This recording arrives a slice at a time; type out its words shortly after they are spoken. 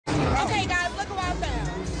Okay, guys, look who I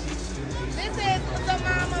found. This is the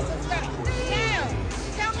mom of the stuff. Now,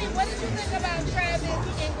 tell me, what did you think about Travis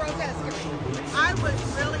in Grotesquerie? I was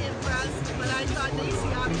really impressed, but I thought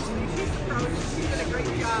Daisy, obviously, she's the pro, she did a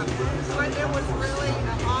great job. But it was really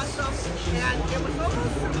awesome, and it was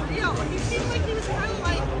almost surreal. He seemed like he was kind of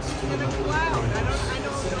like in a cloud. I don't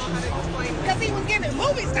know how to explain it. Because he was giving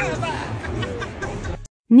movie star vibes.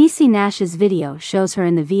 Niecy Nash's video shows her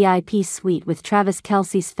in the VIP suite with Travis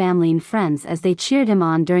Kelce's family and friends as they cheered him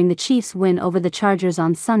on during the Chiefs' win over the Chargers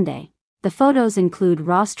on Sunday. The photos include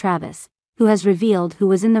Ross Travis, who has revealed who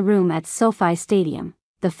was in the room at SoFi Stadium.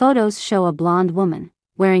 The photos show a blonde woman,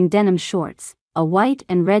 wearing denim shorts, a white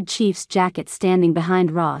and red Chiefs jacket standing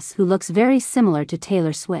behind Ross, who looks very similar to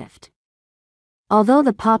Taylor Swift. Although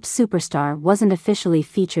the pop superstar wasn't officially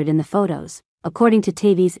featured in the photos, according to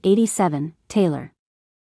TV's 87, Taylor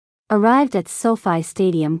arrived at SoFi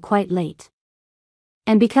Stadium quite late.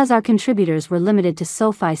 And because our contributors were limited to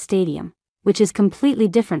SoFi Stadium, which is completely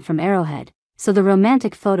different from Arrowhead, so the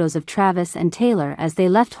romantic photos of Travis and Taylor as they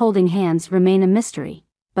left holding hands remain a mystery.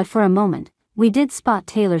 But for a moment, we did spot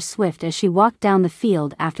Taylor Swift as she walked down the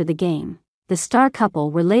field after the game. The star couple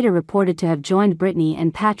were later reported to have joined Britney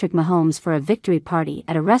and Patrick Mahomes for a victory party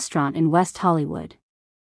at a restaurant in West Hollywood.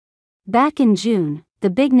 Back in June, the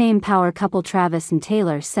big-name power couple Travis and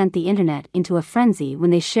Taylor sent the internet into a frenzy when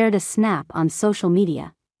they shared a snap on social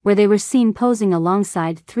media, where they were seen posing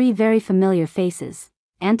alongside three very familiar faces.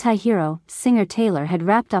 Anti-hero singer Taylor had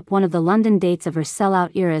wrapped up one of the London dates of her Sellout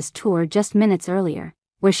Eras tour just minutes earlier,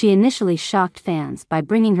 where she initially shocked fans by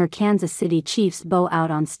bringing her Kansas City Chiefs bow out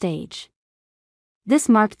on stage. This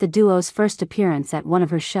marked the duo's first appearance at one of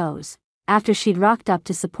her shows, after she'd rocked up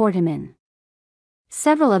to support him in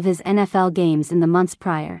several of his NFL games in the months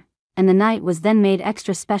prior, and the night was then made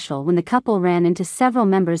extra special when the couple ran into several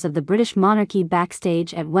members of the British monarchy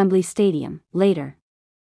backstage at Wembley Stadium. Later,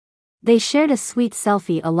 they shared a sweet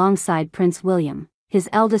selfie alongside Prince William, his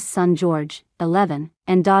eldest son George, 11,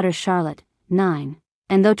 and daughter Charlotte, 9.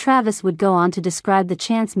 And though Travis would go on to describe the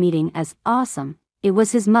chance meeting as awesome, it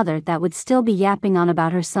was his mother that would still be yapping on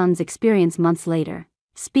about her son's experience months later.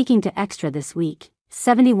 Speaking to Extra this week,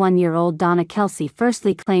 71-year-old Donna Kelce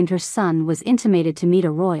firstly claimed her son was intimated to meet a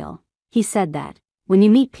royal. He said that, "When you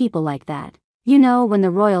meet people like that, you know when the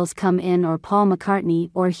royals come in, or Paul McCartney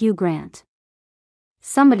or Hugh Grant.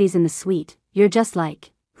 Somebody's in the suite, you're just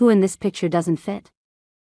like, who in this picture doesn't fit?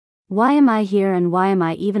 Why am I here, and why am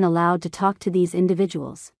I even allowed to talk to these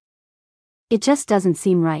individuals? It just doesn't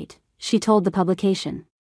seem right," she told the publication.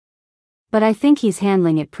 "But I think he's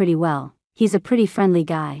handling it pretty well, he's a pretty friendly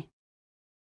guy."